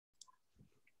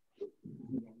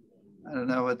I don't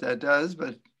know what that does,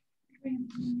 but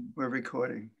we're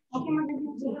recording. I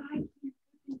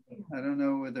don't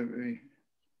know whether we...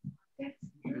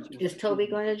 Is Toby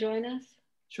going to join us?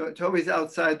 Toby's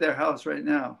outside their house right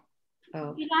now.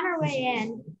 Oh. She's on her way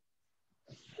in.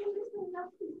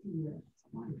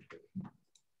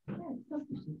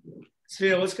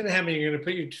 Tzviel, what's going to happen? You're going to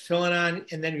put your tefillin on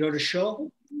and then go to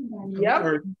shul? Yep.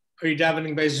 Or are you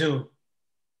davening by Zoom?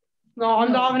 No, I'm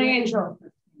davening in shul.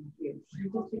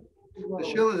 The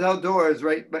shul is outdoors,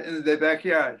 right in the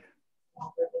backyard.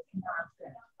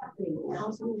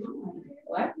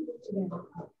 What?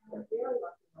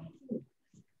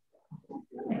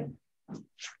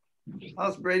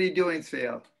 How's Brady doing,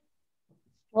 Tzviel?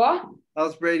 What?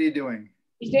 How's Brady doing?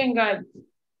 He's doing good.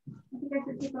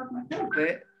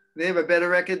 They have a better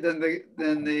record than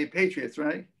the Patriots,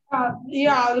 right?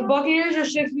 Yeah, the Buccaneers are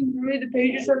 6-3. The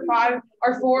Patriots are 4-5,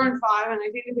 and I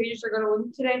think the Patriots are going to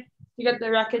win today to get the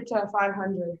record to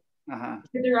 500.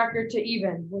 Get the record to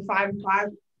even with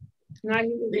 5-5. And I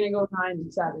think they're going to go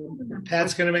 9-7.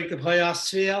 Pat's going to make the playoffs,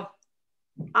 Tzviel?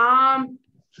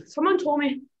 Someone told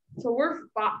me. So we're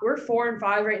 4-5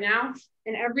 right now,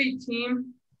 and every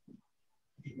team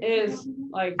is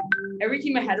like every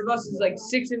team ahead of us is like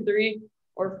 6-3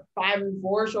 or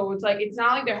 5-4. So it's like it's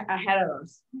not like they're ahead of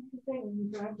us.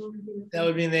 That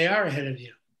would mean they are ahead of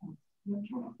you.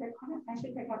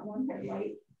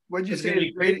 What'd you It's say? going to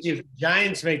be great if the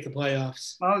Giants make the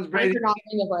playoffs. How's Brady? They're not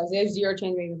making the playoffs. They have 0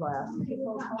 chance of making the playoffs.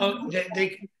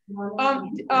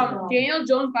 Oh, Daniel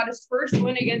Jones got his first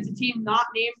win against a team not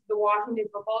named the Washington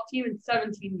football team in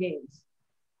 17 games.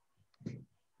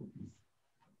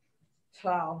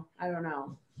 So I don't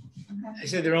know. I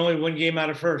said they're only 1 game out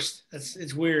of first.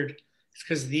 It's weird. It's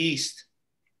because of the East.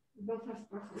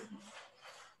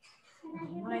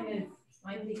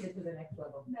 Mine takes it to the next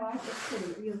level. No, I just put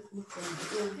it.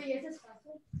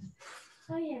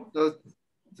 Oh yeah. So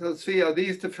Tzviel, are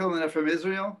these tefillin from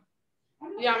Israel?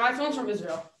 Yeah, my phone's from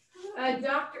Israel.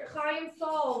 Dr. Chaim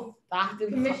Saul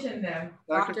commissioned them.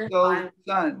 Dr. Saul's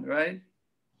son, right?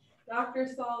 Dr.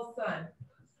 Saul's son.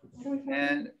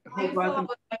 And who Chaim brought Saul them?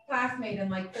 was my classmate in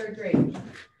like 3rd grade.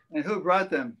 And who brought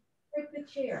them? Take the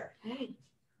chair. Hey,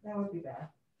 that would be bad.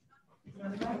 You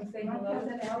want to come and say hello?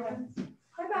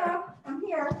 Hello, I'm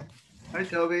here. Hi,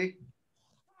 Toby.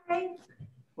 Hi.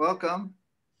 Welcome.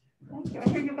 Thank you. I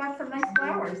heard you got some nice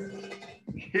flowers.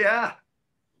 Yeah.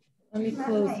 Let me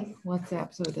close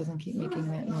WhatsApp so it doesn't keep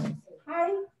making that noise.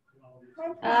 Hi.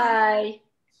 Hi.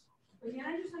 Can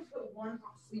I just like put one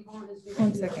sleep on this?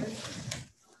 1 second.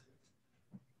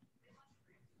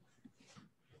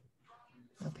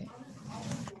 Okay.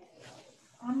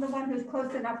 I'm the one who's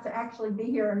close enough to actually be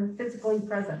here and physically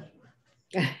present.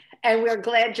 And we're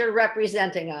glad you're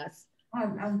representing us.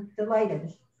 I'm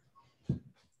delighted.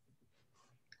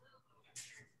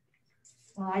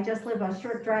 Well, I just live a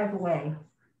short drive away.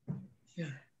 Yeah,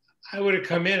 I would have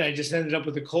come in. I just ended up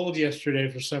with a cold yesterday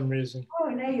for some reason. Oh,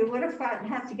 no, you would have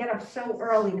had to get up so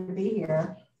early to be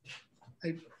here.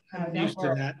 I'm used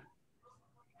to that.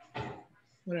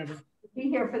 Whatever. Be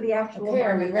here for the actual. Okay,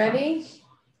 are we ready?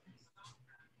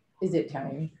 Is it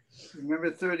time?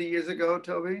 Remember 30 years ago,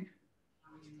 Toby?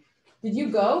 Did you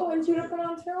go when Judah put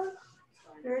on film?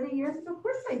 30 years ago? Of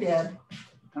course I did.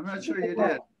 I'm not sure you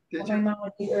did. Did My you? mom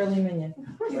would be early minion.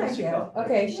 Of course I did.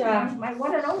 Okay, Shah. My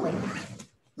one and only.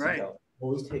 Right.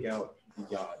 Always take out the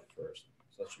yod first.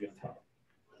 So that should be on top.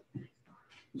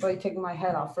 So I take my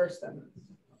head off first then.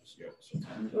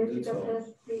 Where'd you go for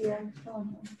the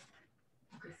phone?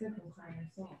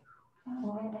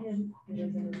 Oh, I didn't.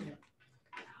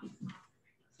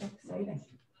 So exciting.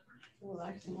 Oh,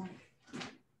 that's nice.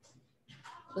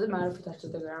 Does it matter if it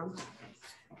touches the ground?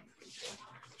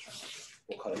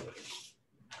 We'll cut it.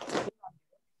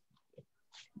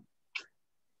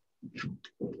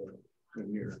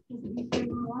 Here.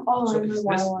 Oh, So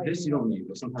I know this you don't need,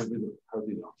 but sometimes we do.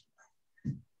 Hardly don't.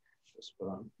 Just put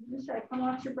on. Should I come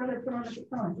watch your brother put on the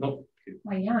phone? Nope.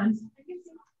 My yarn.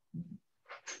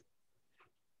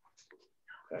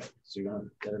 Okay, so you're gonna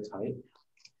get it tight.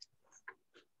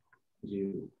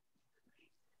 You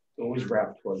always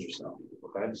wrap towards yourself.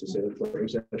 Okay, so say the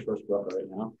first bracha right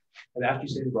now. And after you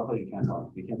say the bracha, you can't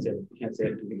talk. You can't say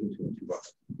it between 2 and 2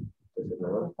 brachas.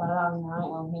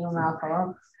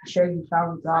 So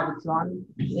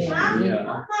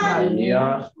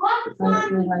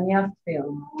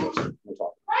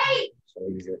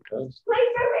you get this.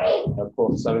 Of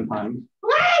course, 7 times.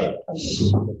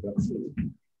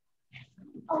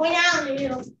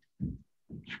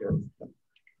 Sure.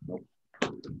 Nope. A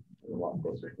lot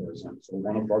closer to the center. So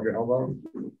one above your elbow,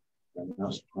 and now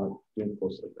start doing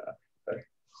close like that. Okay.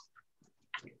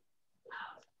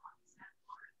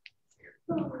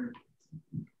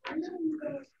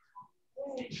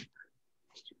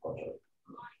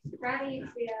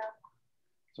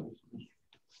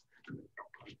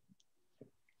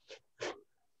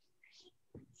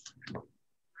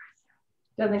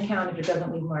 Doesn't count if it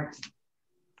doesn't leave marks.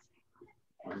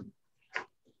 1,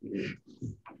 2,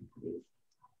 3,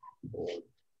 4.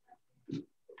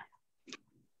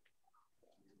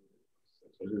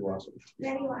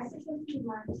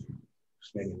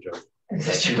 Just making a joke.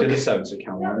 You did a 7, so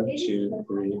count 1, 2,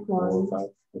 3, 4, 5.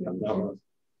 No,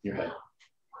 your head.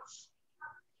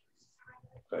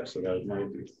 Okay, so that was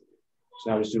 1, 2.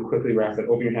 So now just do quickly wrap it.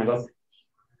 Open your hand up.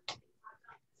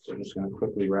 So I'm just going to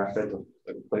quickly wrap it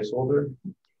like a placeholder.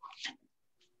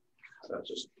 That's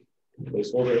just a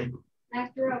placeholder. I'll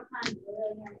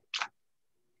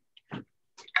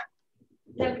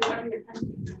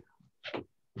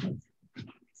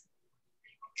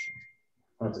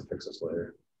have to fix this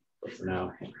later, but for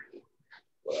now.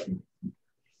 Okay,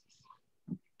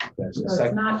 so So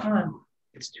it's not on.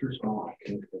 It's too small. I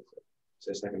can't fix it. Is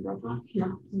there a second bump on?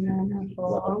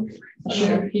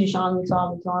 Sure. Keyshawn, it's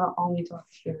only talk.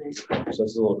 So this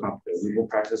is a little complicated. We will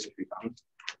practice if we come.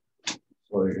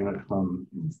 So you're gonna come.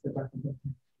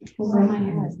 Over my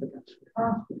head. Spread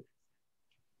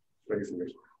your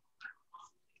fingers.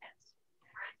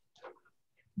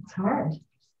 It's hard.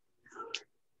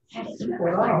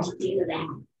 Super hard to do that.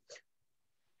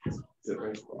 Good,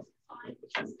 right?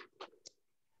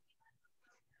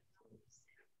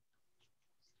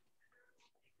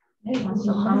 Hey, I'm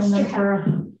so common them for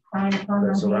crying from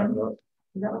Okay, so my wrap hand. it up.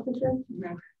 Is that what this is?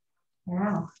 No.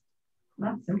 Wow,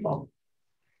 not simple.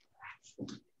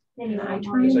 So I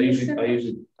usually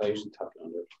tuck it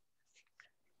under.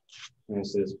 And it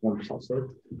says 1% slip.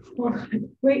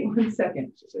 Wait 1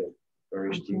 second. So say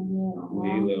Verishti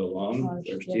Le'olam,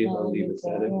 Verishticha Liba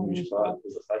Tzedek Mishpat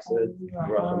V'Chesed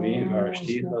Rachamim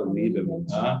Verishticha Liba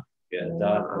Minah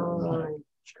Yedat Adonai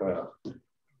Shkoyach.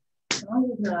 Hold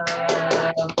it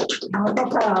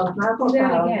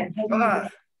again.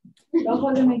 Don't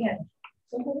hold him again.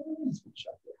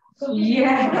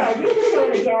 Yeah. You can do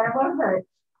it again, it won't hurt.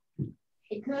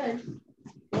 It could. It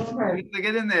won't hurt.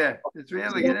 Get in there. It's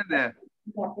really get in there.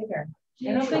 Yeah, bigger.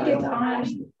 I don't think it's on.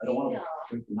 I don't want to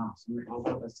break the knots.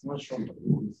 That's too much trouble.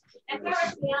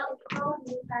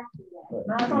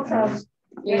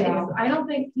 Yeah. I don't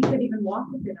think he could even walk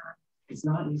with it on. It's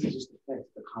not easy just to fix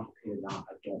the complicated knot.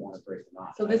 I don't want to break the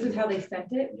knot. So this is how they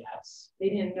sent it? Yes. They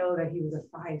didn't know that he was a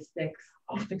 5'6".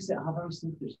 I'll fix it. I'll very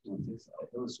simply just fix it.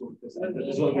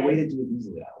 There's a way to do it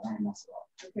easily. I don't want to mess it up.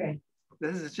 Okay.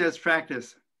 This is just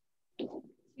practice.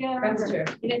 Yeah, That's true.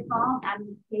 It is all out of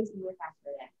the case we were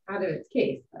after that, Out of its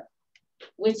case. But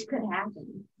which could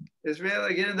happen. Israel,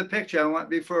 get in the picture. I want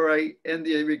before I end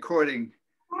the recording.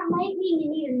 That might mean you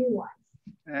need a new one.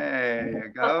 There you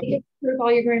go. With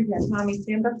all your grandparents, Tommy,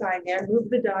 stand beside there, move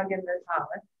the dog in the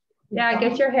collar. Yeah,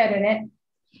 get your head in it.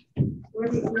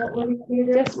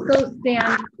 Just go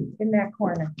stand in that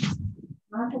corner.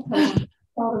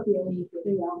 All of you,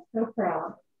 I'm so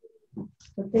proud.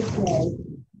 It's a big day.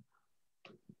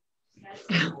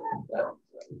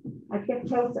 I get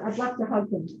close, I'd love to hug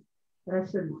him, but I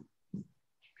shouldn't.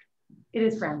 It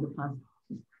is frowned upon.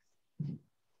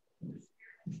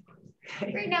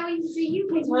 Right now, we see you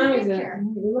take What time a is it? picture.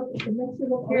 It makes you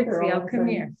look Here, older all Tzviel, of a come sudden.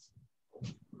 here.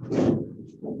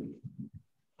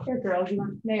 Here, girls, you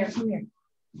want, Mayor, come here.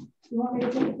 You want me to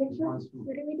take a picture? What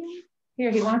are we doing?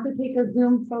 Here, he wants to take a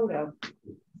Zoom photo.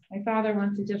 My father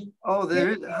wants to just, Oh, there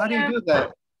is. How do you do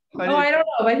that? I don't know,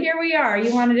 but here we are.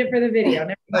 You wanted it for the video.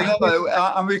 Never I mind. know,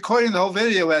 I'm recording the whole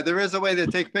video. There is a way to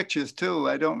take pictures too.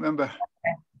 I don't remember.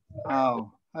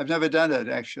 Oh, I've never done it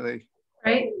actually.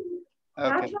 Right?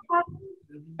 Okay.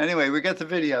 Anyway, we got the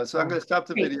video, so I'm going to stop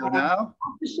the video now.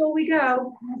 Off the show we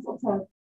go.